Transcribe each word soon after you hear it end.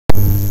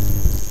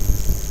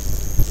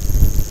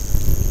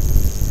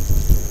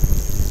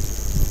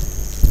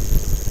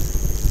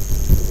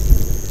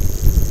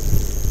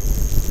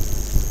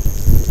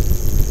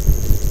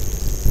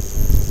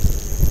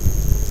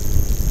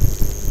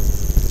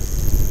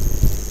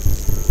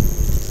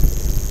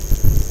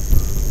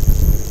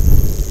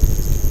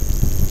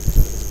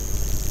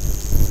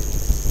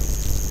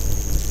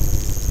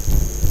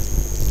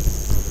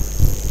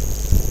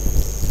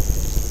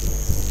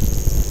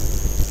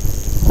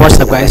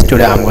guys,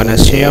 today I'm gonna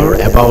share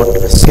about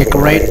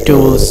secret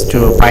tools to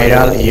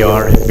viral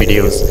your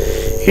videos.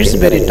 It's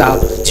very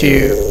tough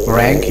to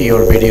rank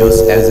your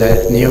videos as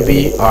a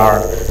newbie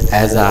or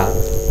as a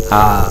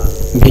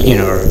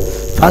beginner.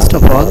 First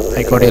of all,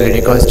 I cordially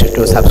request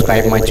to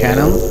subscribe my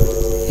channel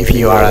if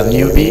you are a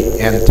newbie,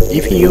 and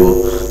if you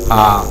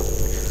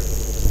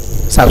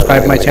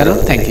subscribe my channel,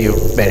 thank you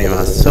very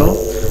much. So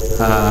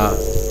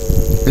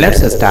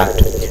let's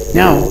start.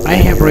 Now I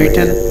have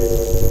written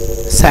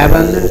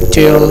 7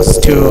 tools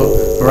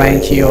to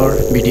rank your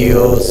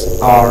videos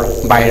or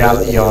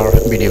viral your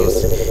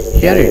videos.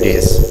 Here it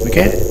is.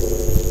 Okay,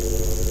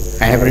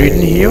 I have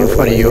written here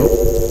for you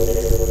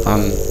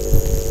on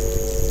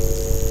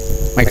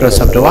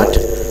Microsoft Word.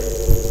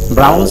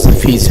 Browse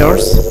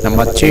features,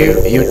 number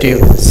 2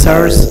 YouTube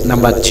search,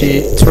 number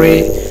 3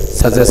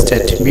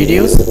 suggested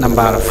videos,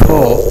 number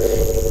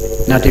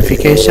 4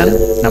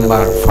 notification,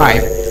 number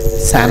 5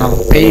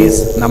 channel page,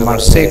 number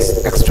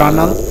 6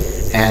 external,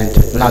 and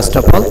last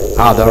of all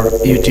other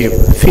YouTube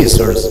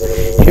features.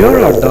 Here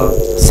are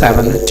the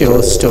 7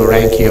 tools to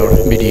rank your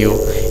video.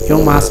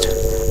 You must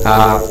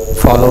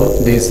follow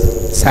these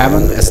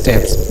 7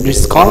 steps.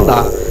 This is called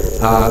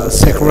the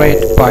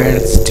secret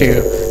points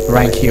to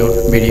rank your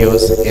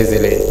videos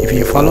easily. If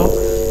you follow,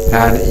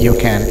 and you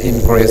can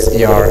increase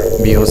your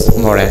views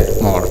more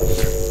and more.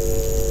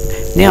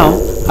 Now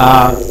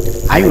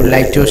I would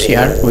like to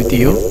share with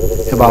you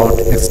about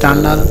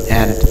external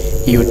and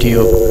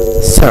YouTube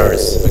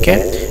search.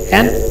 Okay,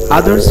 and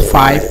others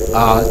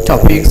 5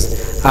 topics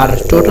are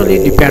totally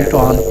depend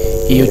on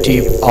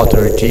YouTube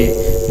authority.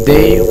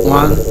 They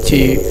want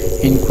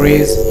to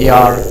increase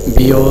your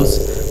views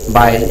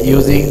by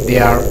using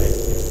their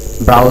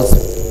browse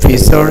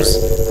features,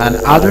 and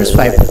others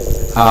 5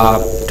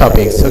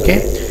 topics. Okay,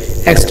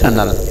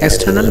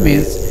 external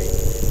means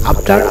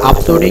after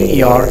uploading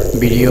your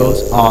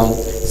videos on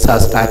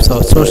such types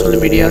of social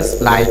medias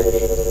like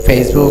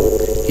Facebook,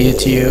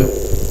 YouTube,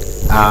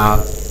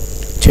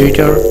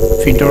 Twitter,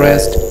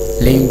 Pinterest,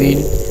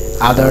 LinkedIn,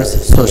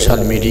 others social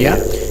media,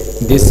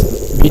 this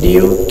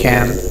video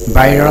can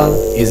viral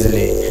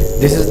easily.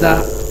 This is the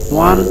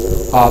one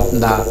of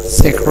the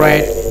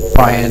secret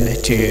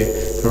point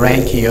to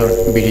rank your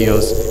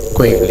videos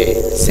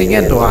quickly.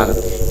 Second one,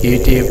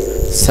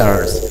 YouTube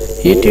search.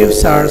 YouTube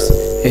search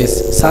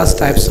is such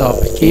types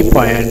of key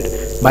point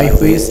by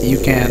which you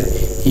can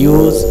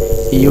use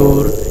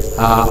your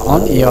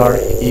on your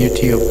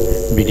YouTube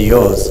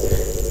videos.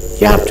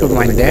 You have to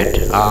mind that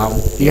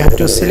you have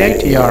to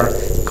select your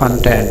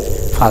content.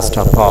 First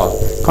of all,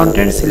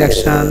 content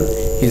selection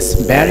is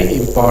very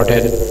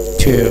important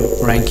to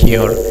rank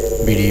your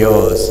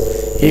videos.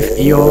 If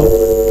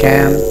you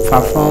can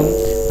perform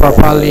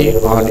properly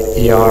on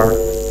your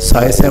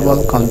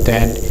searchable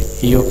content,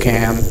 you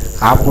can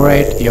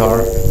upgrade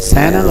your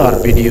channel or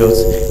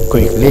videos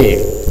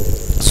quickly.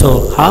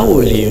 So how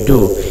will you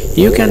do?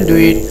 You can do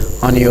it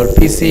on your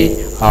PC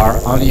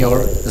or on your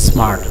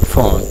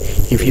smartphone.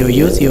 If you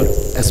use your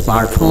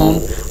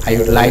smartphone, I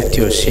would like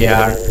to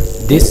share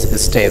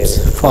these steps.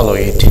 Follow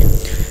it.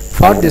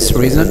 For this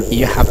reason,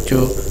 you have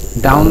to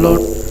download,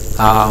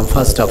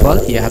 first of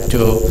all you have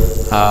to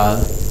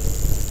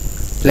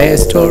Play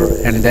Store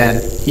and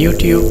then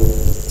YouTube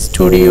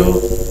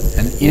Studio,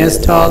 and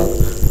install,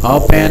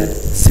 open,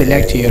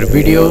 select your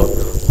video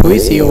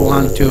which you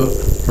want to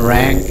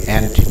rank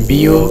and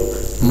view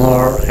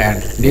more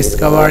and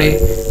discovery.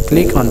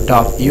 Click on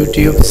top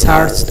YouTube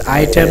searched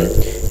item,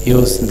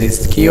 use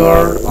this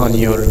keyword on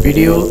your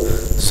video,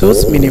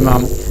 choose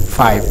minimum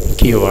 5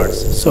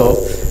 keywords. So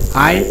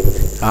I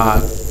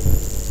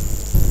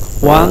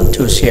want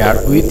to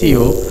share with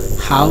you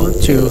how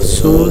to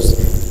choose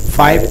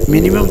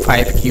minimum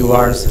 5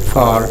 keywords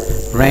for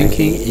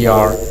ranking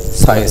your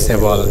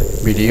searchable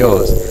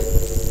videos.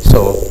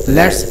 So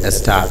let's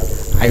start.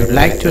 I would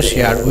like to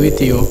share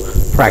with you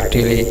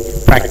practically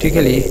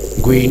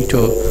going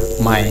to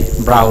my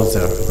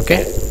browser.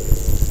 Okay,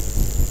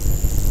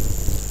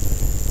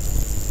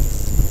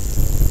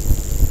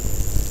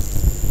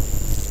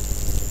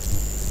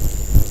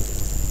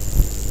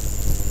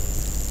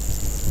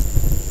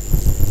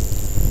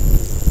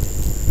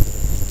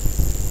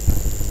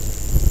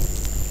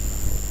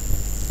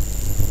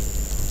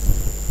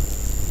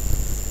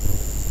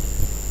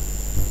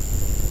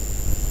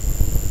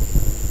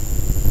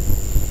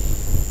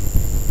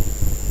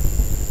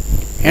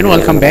 and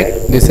welcome back.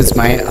 This is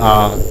my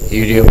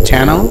YouTube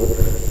channel,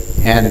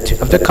 and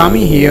after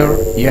coming here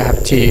you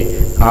have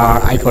to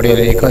I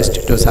cordially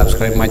request to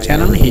subscribe my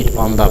channel, hit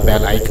on the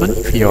bell icon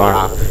if you are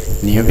a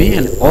newbie,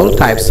 and all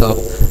types of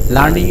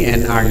learning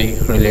and earning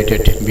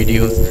related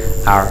videos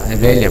are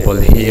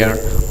available here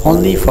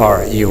only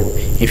for you.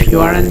 If you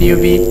are a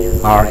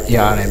newbie or you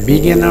are a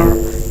beginner,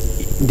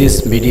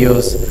 this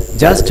videos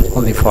just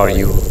only for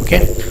you.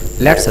 Okay,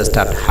 let's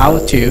start. How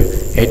to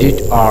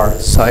edit or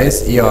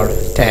size your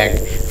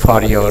tag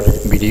for your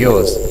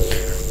videos.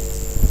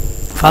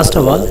 First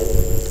of all,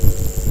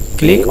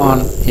 click on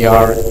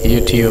your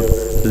YouTube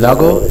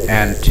logo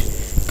and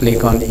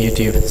click on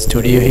YouTube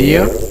Studio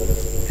here,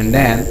 and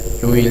then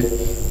you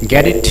will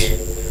get it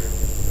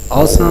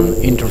awesome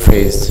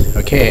interface.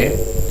 Okay,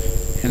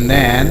 and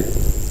then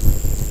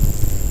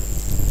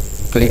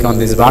click on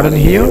this button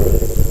here,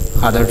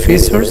 other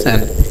features,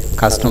 and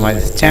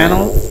customize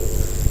channel.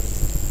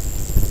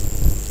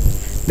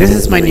 This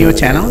is my new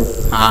channel.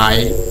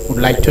 I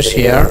would like to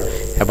share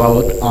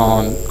about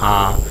on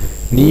a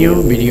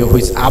new video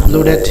which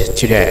uploaded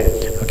today.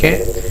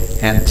 Okay,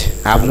 and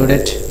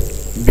uploaded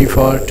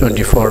before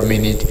 24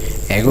 minutes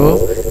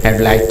ago. I'd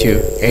like to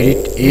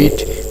edit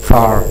it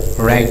for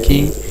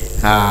ranking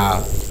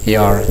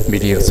your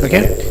videos.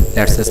 Okay,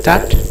 let's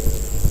start.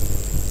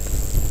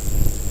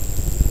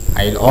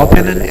 I'll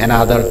open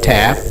another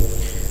tab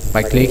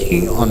by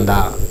clicking on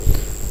the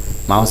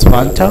mouse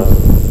pointer,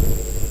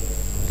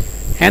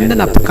 and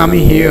then after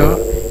coming here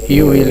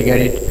you will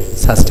get it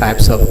such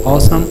types of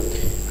awesome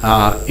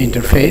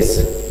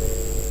interface.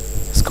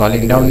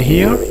 Scrolling down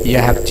here, you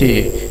have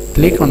to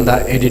click on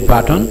the edit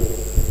button,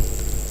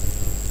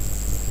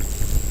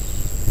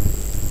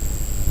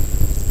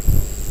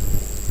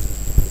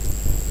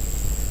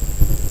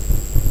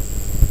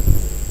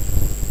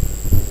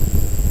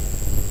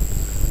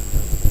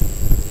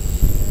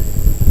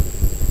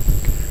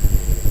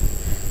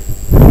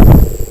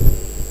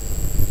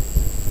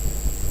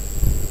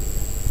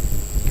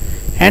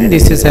 and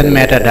this is a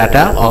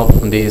metadata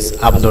of these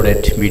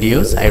uploaded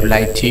videos. I would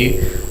like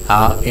to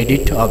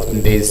edit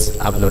of these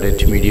uploaded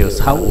videos.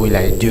 How will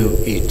I do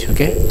it?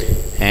 Okay,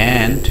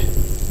 and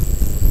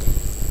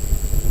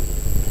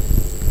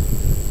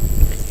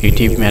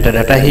YouTube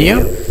metadata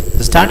here.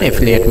 Start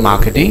affiliate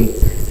marketing.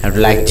 I would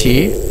like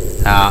to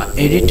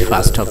edit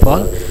first of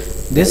all.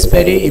 This is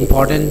very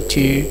important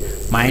to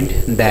mind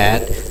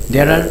that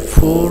there are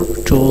 4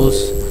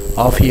 tools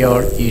of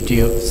your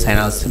YouTube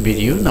channel's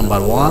video. Number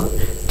 1,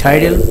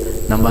 title.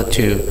 Number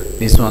 2,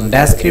 this one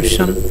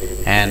description,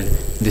 and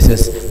this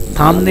is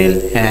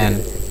thumbnail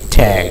and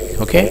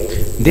tag.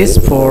 Okay, these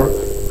 4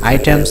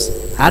 items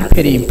are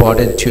very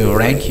important to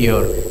rank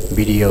your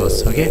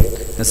videos. Okay,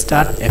 let's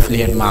start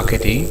affiliate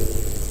marketing.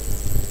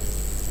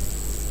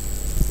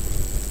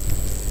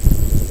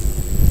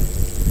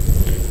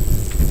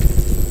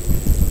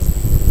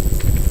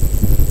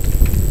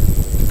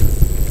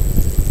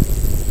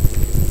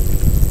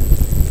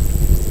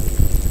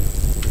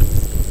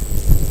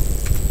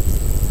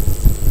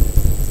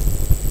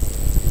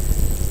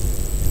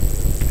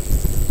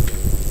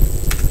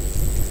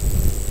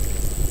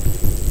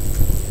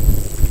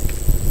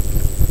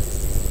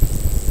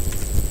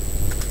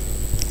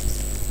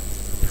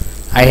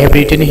 I have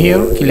written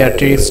here clear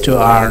tricks to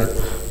earn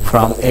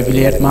from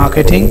affiliate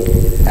marketing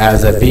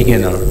as a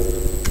beginner.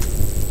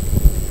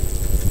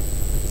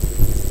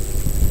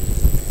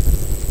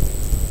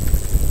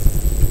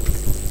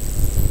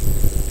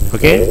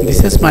 Okay,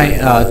 this is my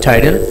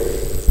title.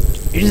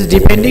 It is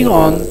depending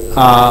on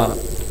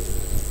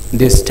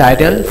this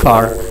title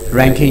for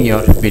ranking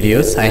your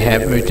videos. I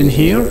have written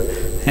here,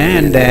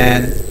 and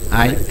then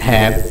I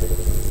have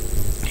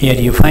here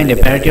you find a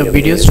variety of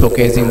videos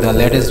showcasing the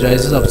latest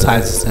releases of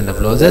sizes and the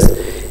blouses,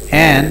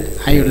 and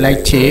I would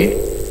like to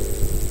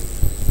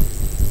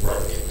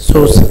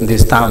source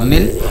this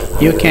thumbnail.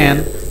 You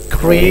can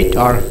create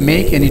or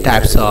make any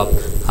types of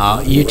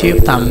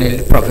YouTube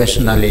thumbnail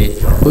professionally,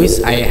 which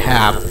I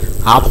have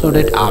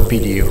uploaded a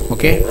video.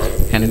 Okay,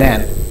 and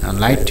then I'd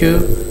like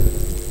to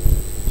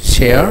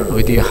share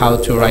with you how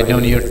to write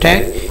down your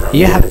tag.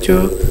 You have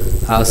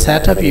to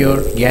set up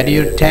get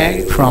your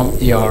tag from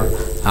your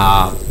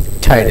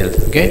title.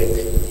 Okay,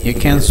 you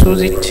can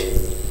choose it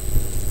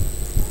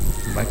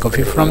by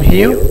copy from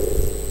here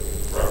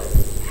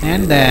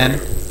and then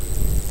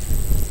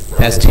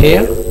paste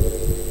here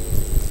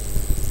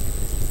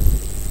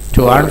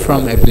to earn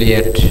from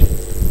affiliate.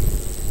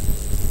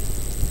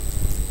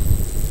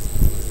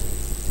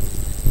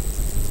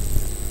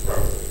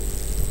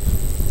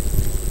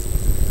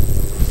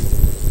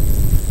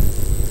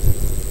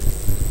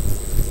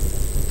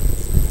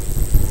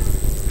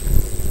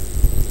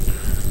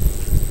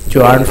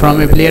 To earn from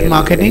affiliate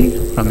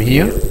marketing, from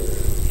here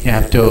you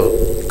have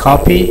to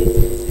copy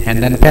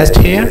and then paste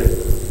here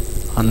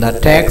on the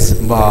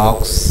text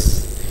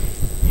box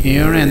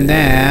here, and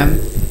then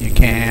you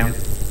can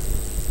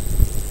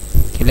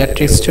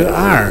tricks to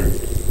earn.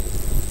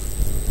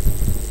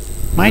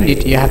 Mind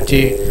it, you have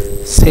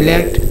to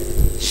select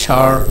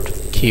short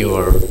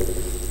keyword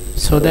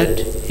so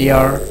that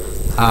your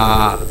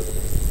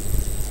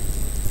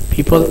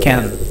people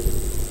can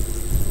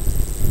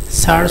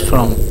search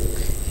from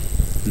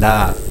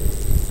the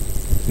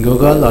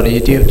Google or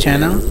YouTube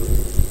channel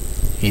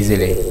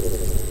easily.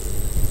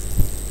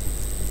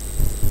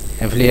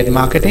 Affiliate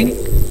marketing.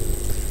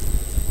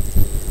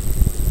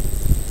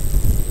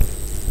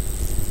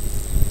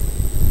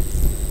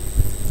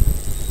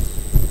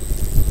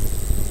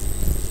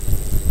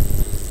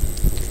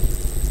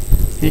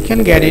 You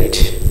can get it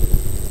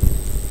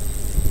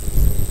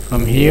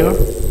from here,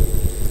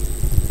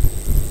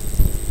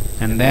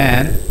 and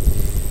then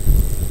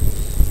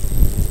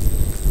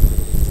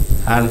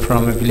earn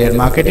from affiliate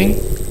marketing.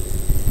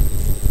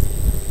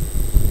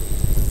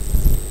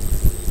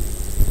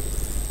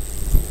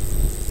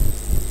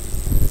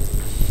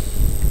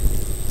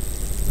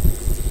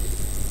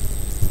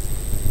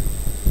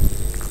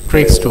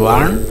 tricks to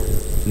earn.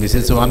 This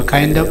is one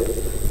kind of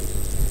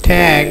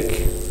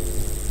tag.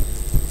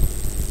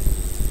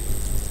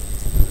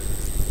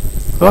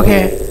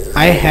 Okay,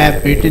 I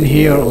have written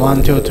here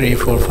 1 2 3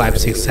 4 5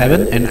 6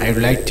 7 and I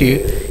would like to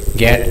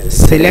get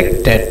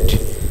selected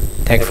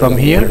tag from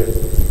here,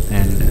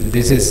 and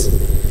this is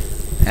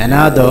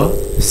another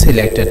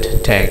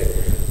selected tag.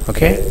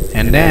 Okay,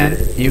 and then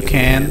you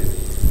can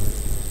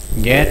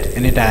get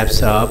any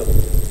types of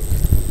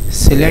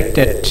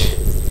selected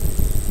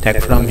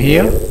tag from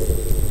here.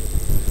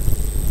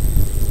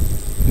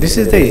 This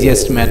is the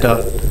easiest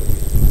method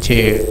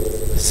to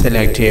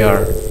select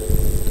your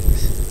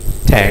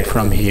tag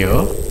from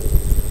here,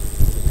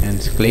 and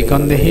click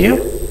on the here.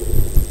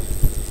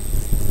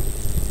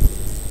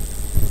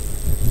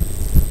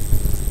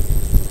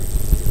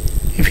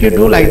 If you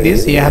do like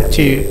this, you have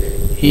to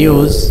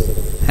use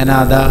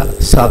another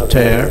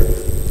software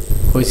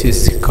which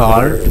is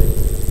called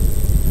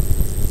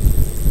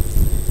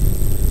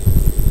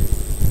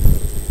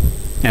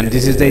and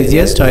this is the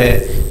easiest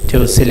way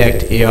to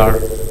select your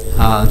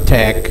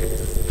tag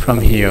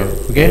from here.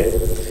 Okay,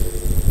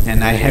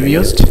 and I have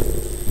used,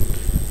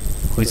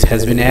 which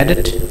has been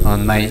added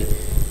on my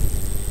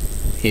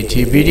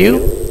YouTube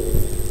video.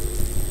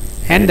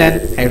 And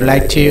then I would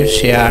like to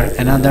share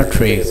another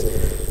trick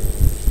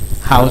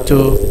how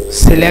to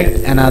select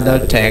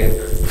another tag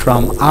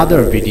from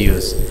other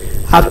videos.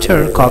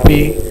 After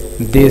copy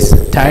this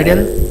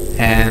title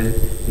and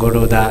go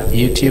to the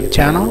YouTube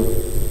channel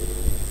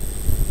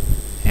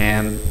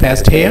and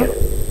paste here.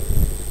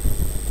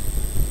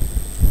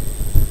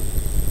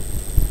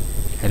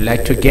 I'd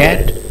like to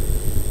get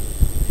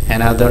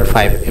another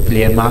 5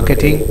 affiliate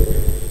marketing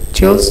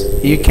tools.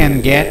 You can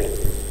get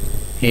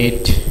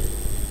it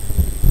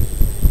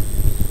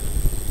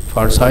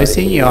for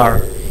choosing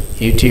your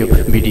YouTube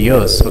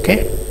videos.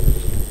 Okay,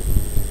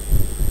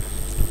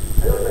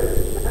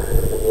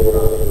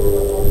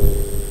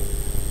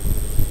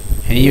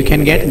 and you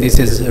can get, this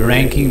is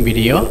ranking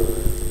video,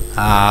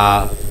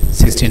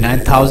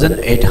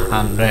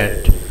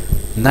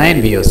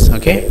 69,809 views.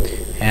 Okay,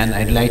 and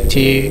I'd like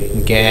to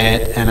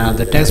get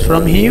another text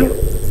from here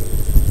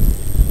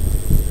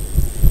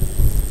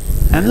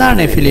and learn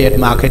affiliate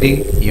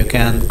marketing. You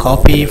can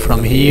copy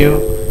from here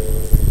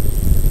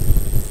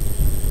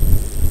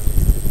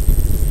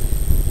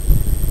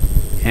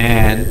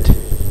and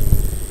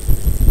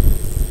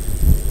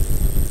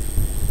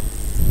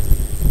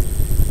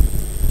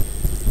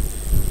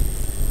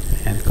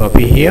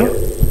copy here.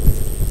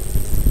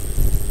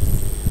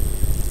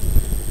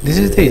 This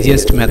is the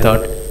easiest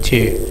method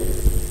to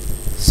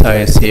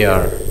choose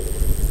your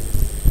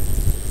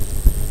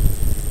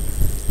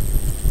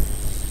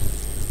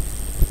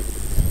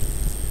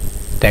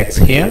text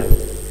here.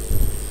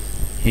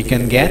 You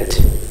can get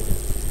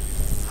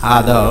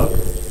other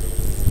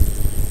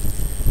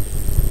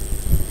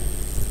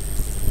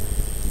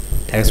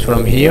text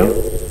from here.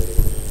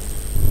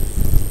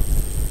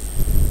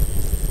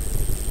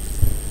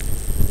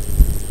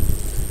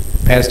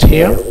 Paste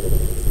here.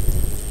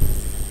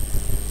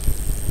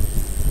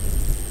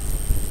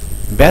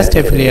 Best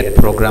affiliate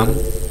program.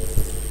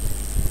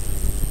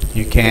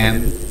 You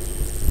can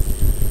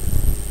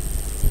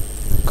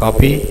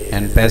copy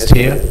and paste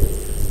here.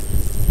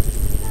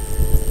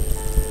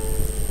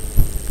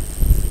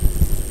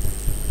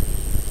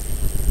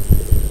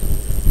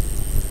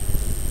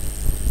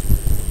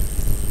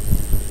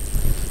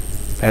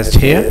 Paste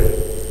here,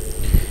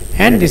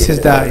 and this is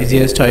the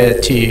easiest way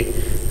to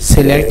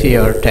select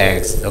your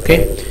tags.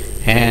 Okay,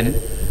 and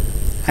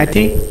I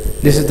think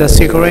this is the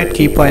secret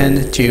key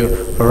point to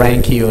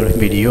rank your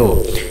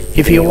video.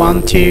 If you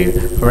want to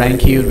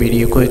rank your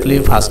video quickly,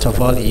 first of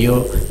all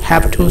you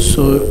have to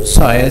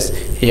choose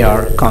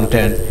your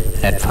content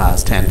at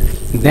first, and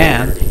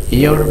then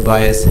your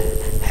voice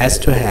has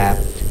to have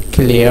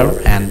clear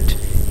and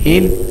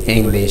in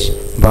English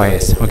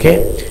voice.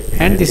 Okay,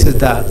 and this is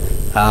the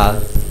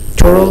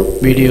tutorial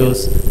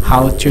videos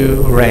how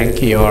to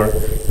rank your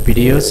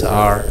videos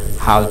or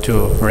how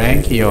to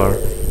rank your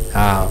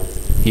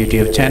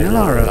YouTube channel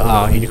or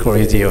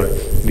increase your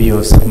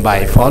views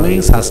by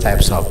following such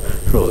types of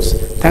rules.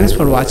 Thanks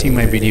for watching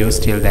my videos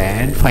till the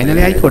end.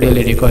 Finally, I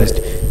cordially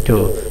request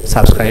to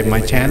subscribe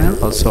my channel.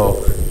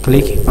 Also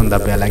click on the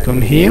bell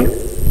icon here,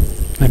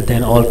 and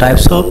then all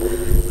types of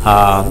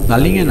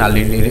learning and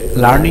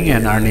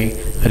earning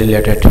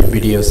related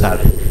videos are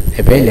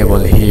available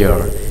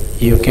here.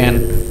 You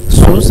can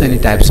choose any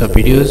types of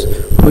videos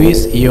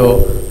which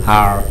you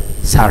are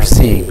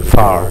searching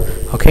for.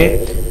 Okay,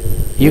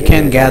 you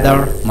can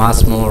gather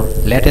much more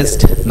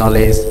latest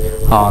knowledge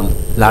on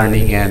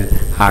learning and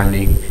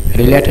earning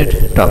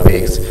related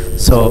topics.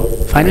 So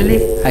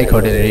finally, I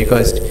cordially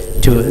request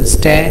to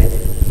stay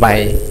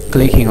by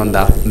clicking on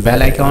the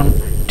bell icon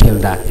till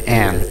the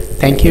end.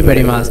 Thank you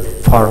very much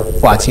for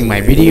watching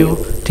my video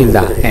till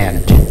the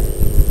end.